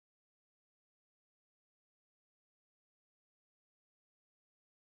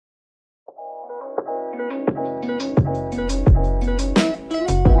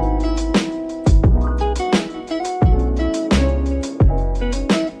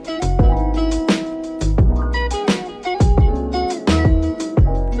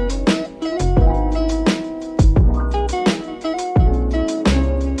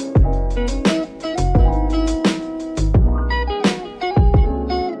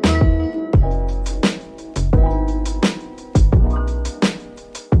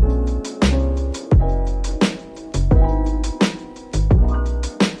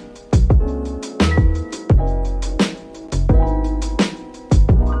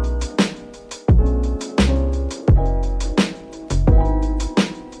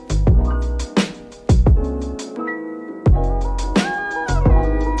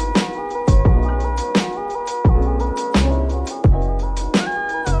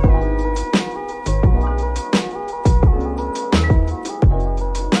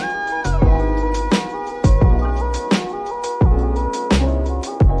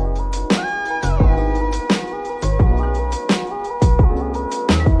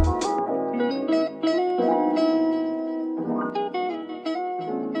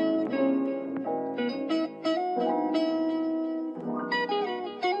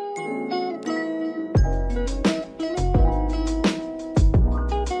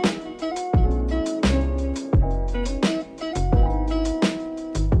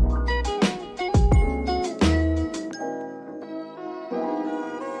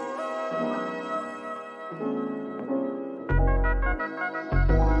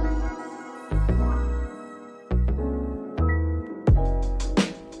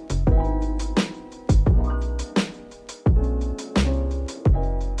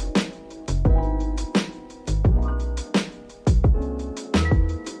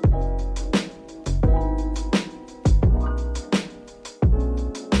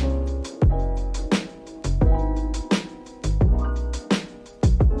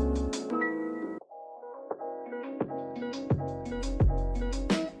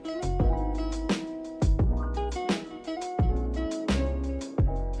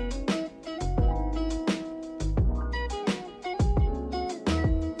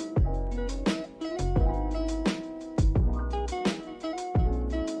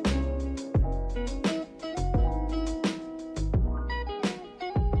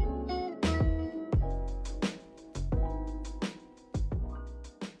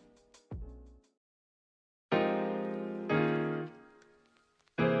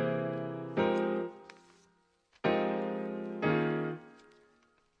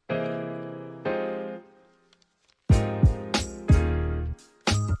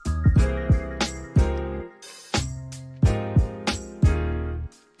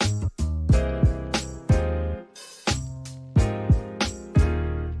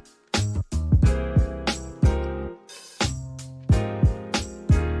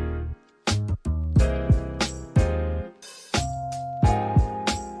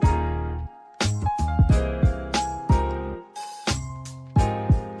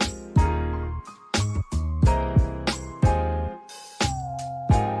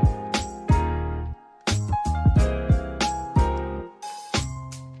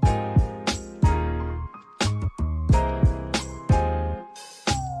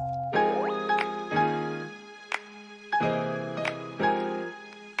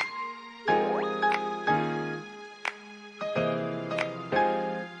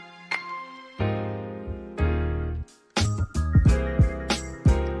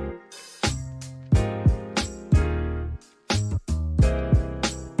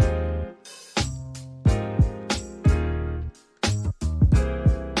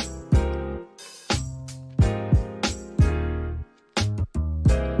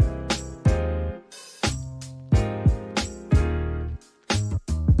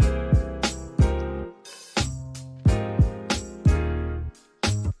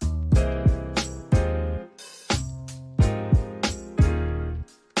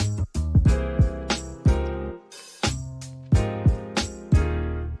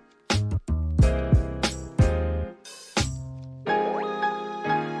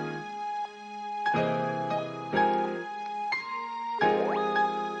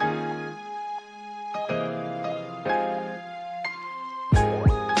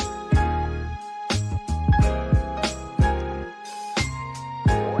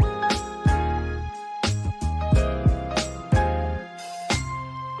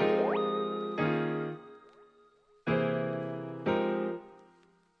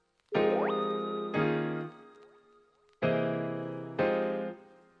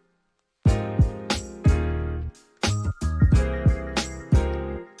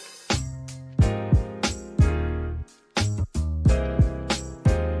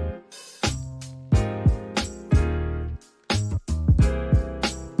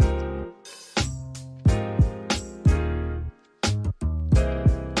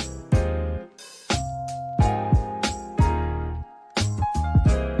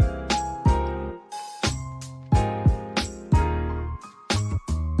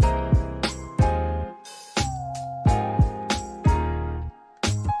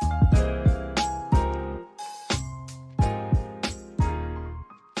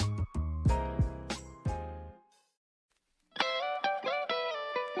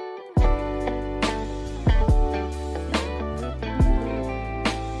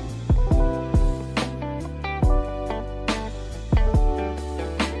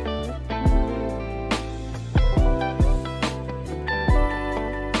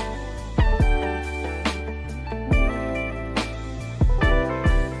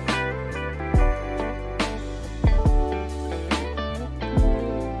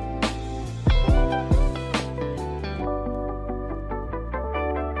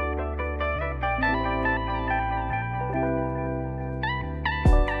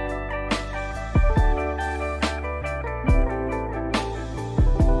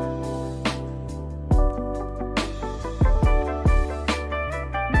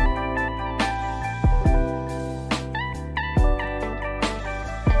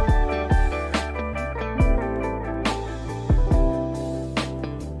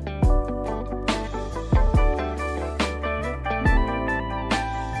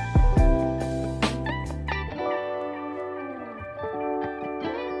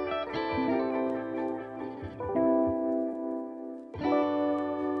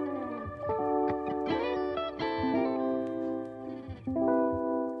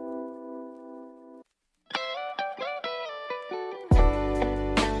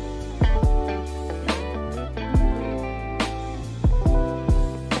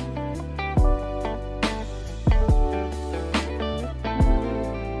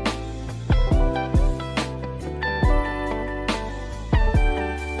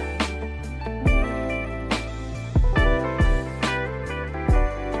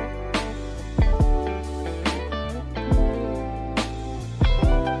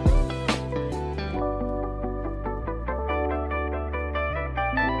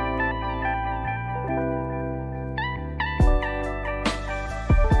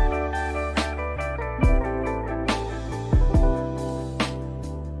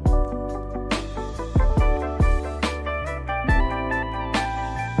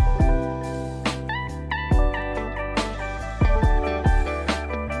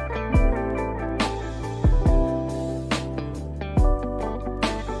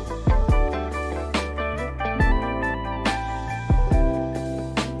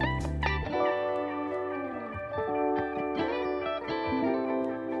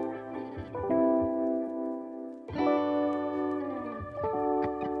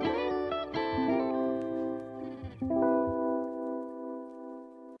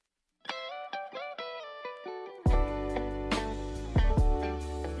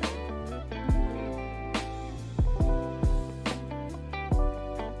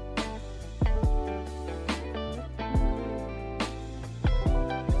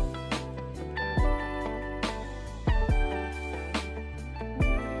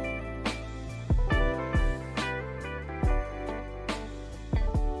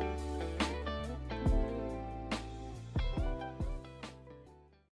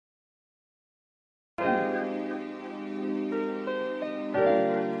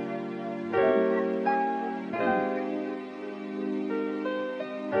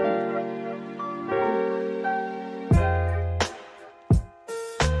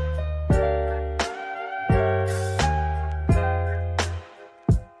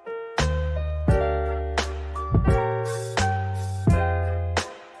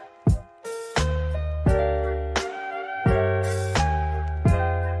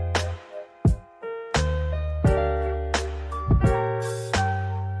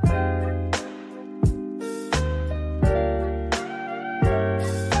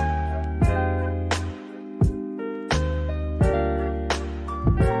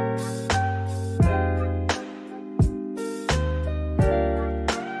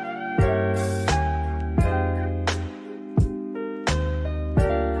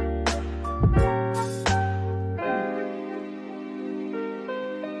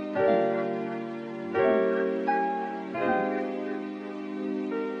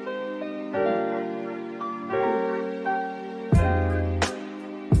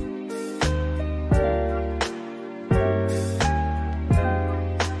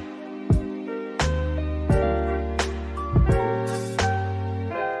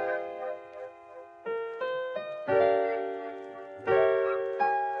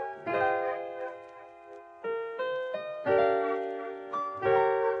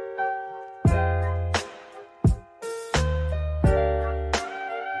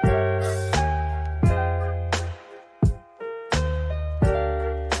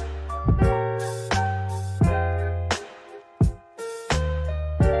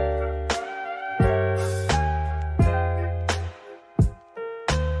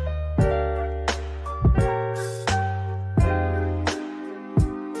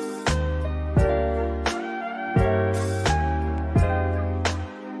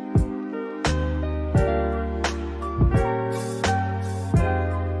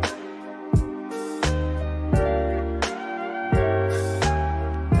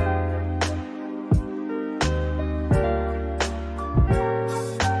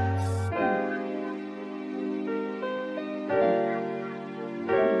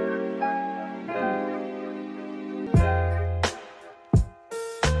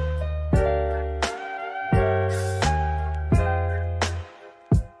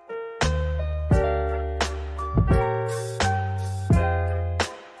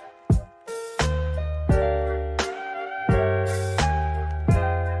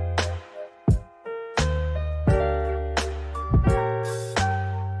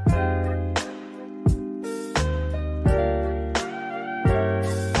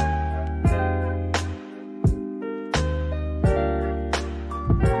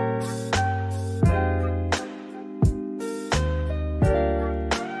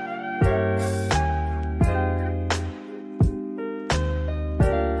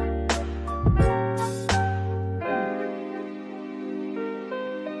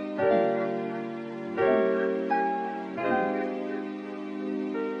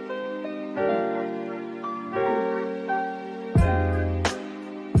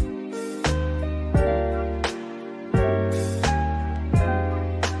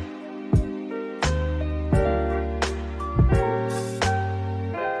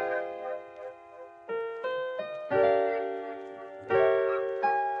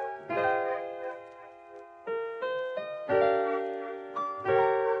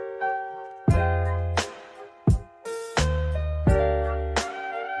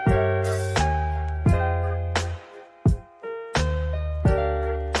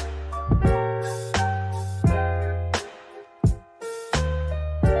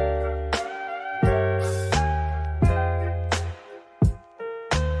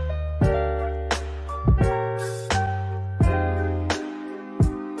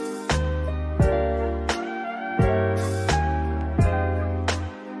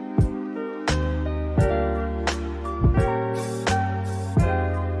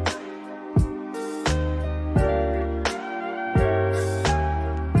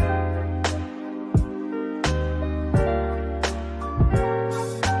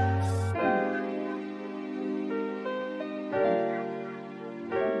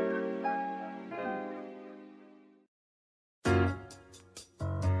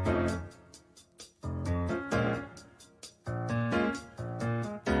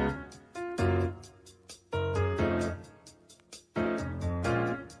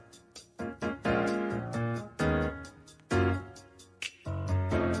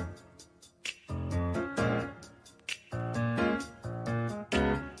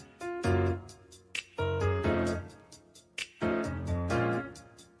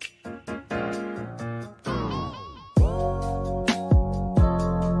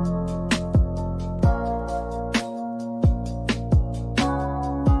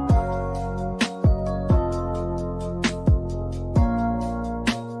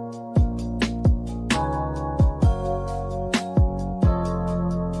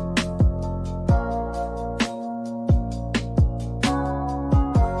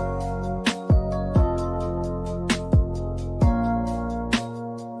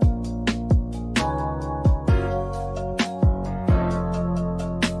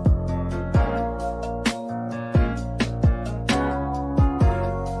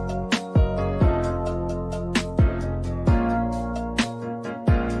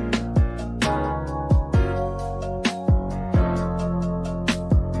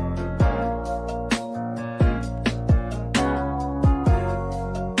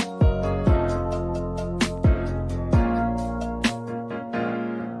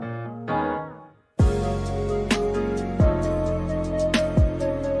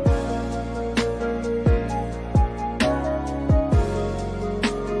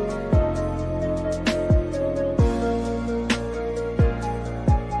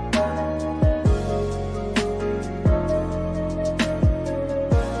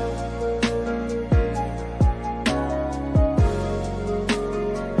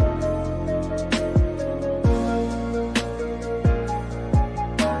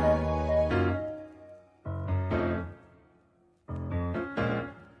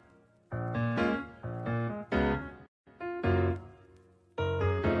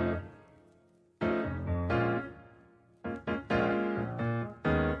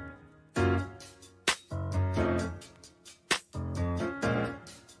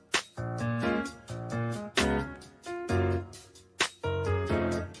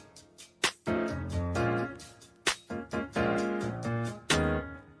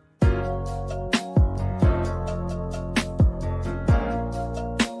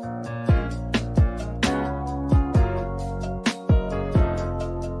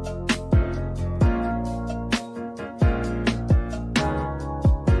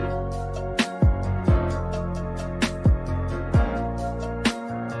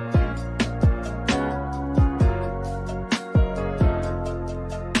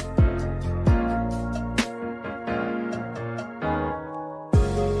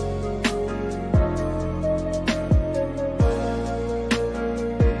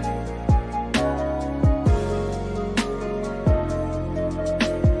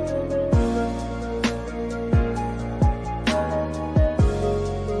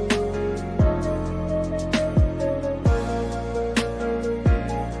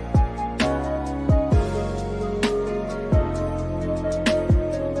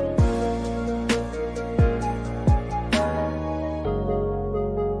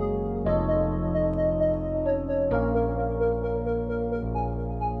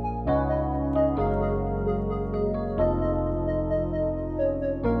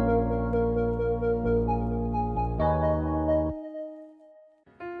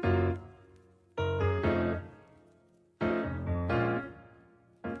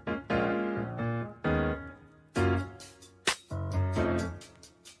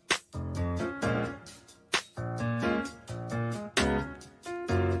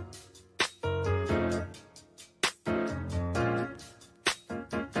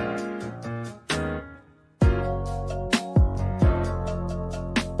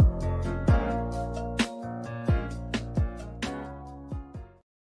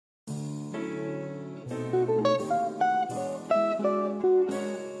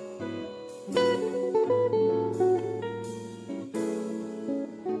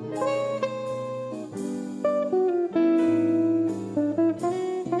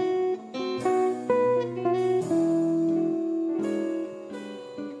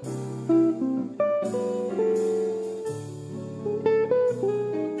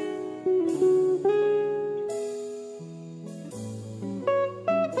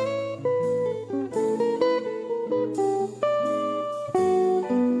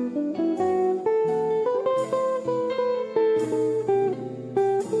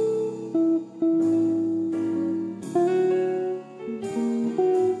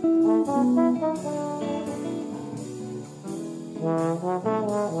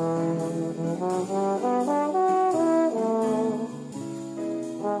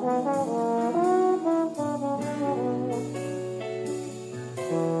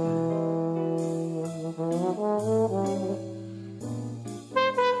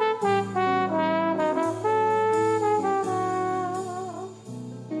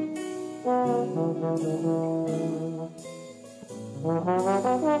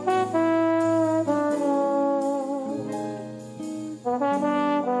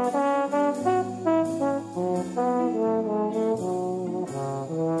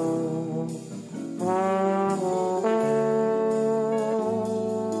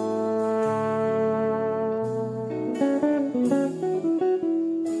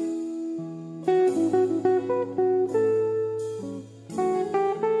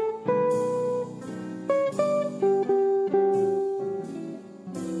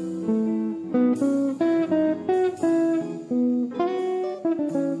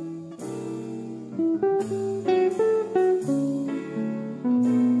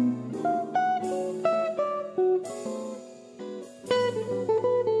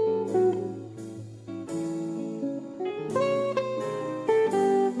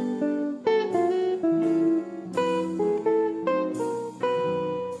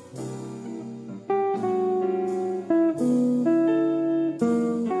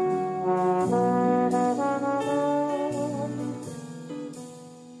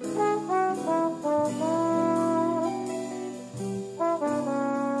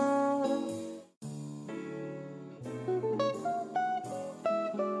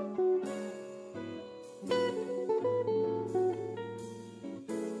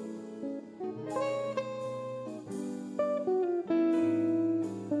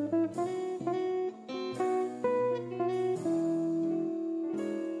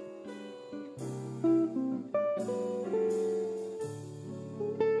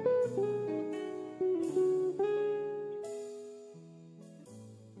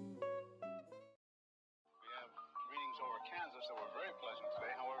That were very pleasant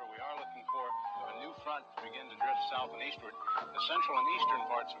today. However, we are looking for a new front to begin to drift south and eastward. The central and eastern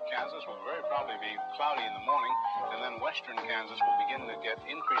parts of Kansas will very probably be cloudy in the morning, and then western Kansas will begin to get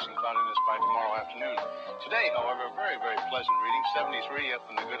increasing cloudiness by tomorrow afternoon. Today, however, very, very pleasant reading. 73 up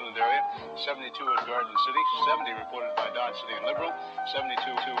in the Goodland area, 72 at Garden City, 70 reported by Dodge City and Liberal, 72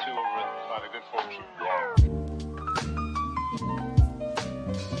 over by the good folks of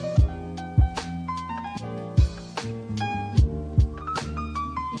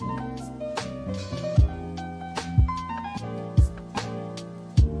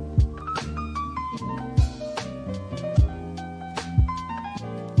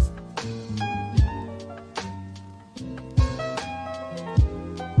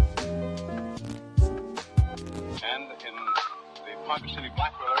Parker City,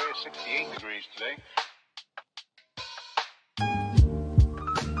 Blackwell area, 68 degrees today.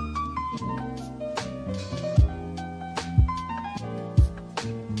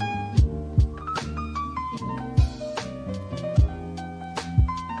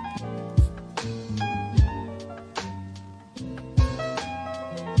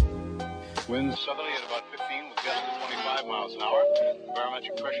 Winds southerly at about 15 with gusts of 25 miles an hour.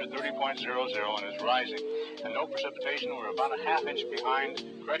 Barometric pressure 30.00 and is rising. And no precipitation. We're about a half inch behind,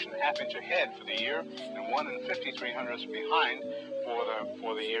 correction, half inch ahead for the year, and 1 53/100ths behind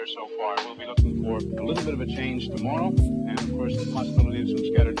for the year so far. We'll be looking for a little bit of a change tomorrow, and of course the possibility of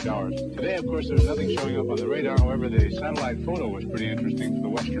some scattered showers. Today, of course, there's nothing showing up on the radar. However, the satellite photo was pretty interesting for the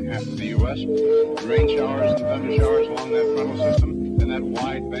western half of the U.S. Rain showers and thunder showers along that frontal system, and that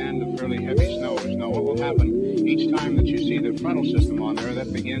wide band of fairly heavy snows. Now, what will happen each time that you see the frontal system on there?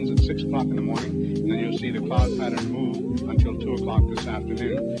 That begins at 6 o'clock in the morning, and then you'll see the cloud pattern move until 2 o'clock this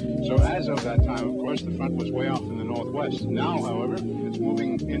afternoon. So as of that time, of course, the front was way off in the northwest. Now, however, it's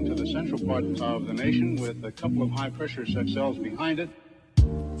moving into the central part of the nation with a couple of high-pressure cells behind it.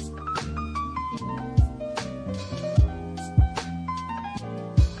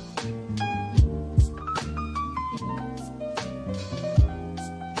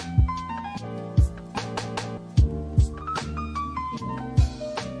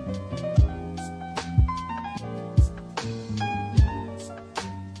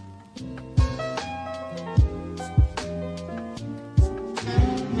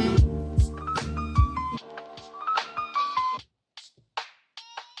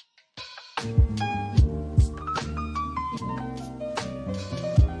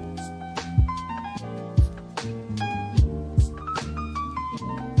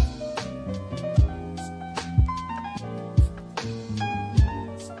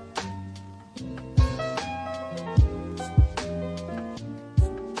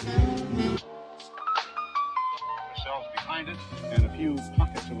 And a few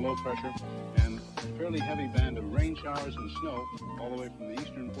pockets of low pressure and a fairly heavy band of rain showers and snow all the way from the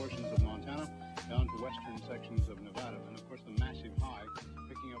eastern portions of Montana down to western sections of Nevada. And of course the massive high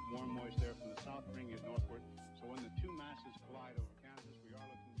picking up warm moist air from the south, bringing it northward. So when the two masses collide over Kansas, we are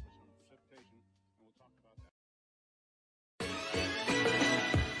looking for some precipitation.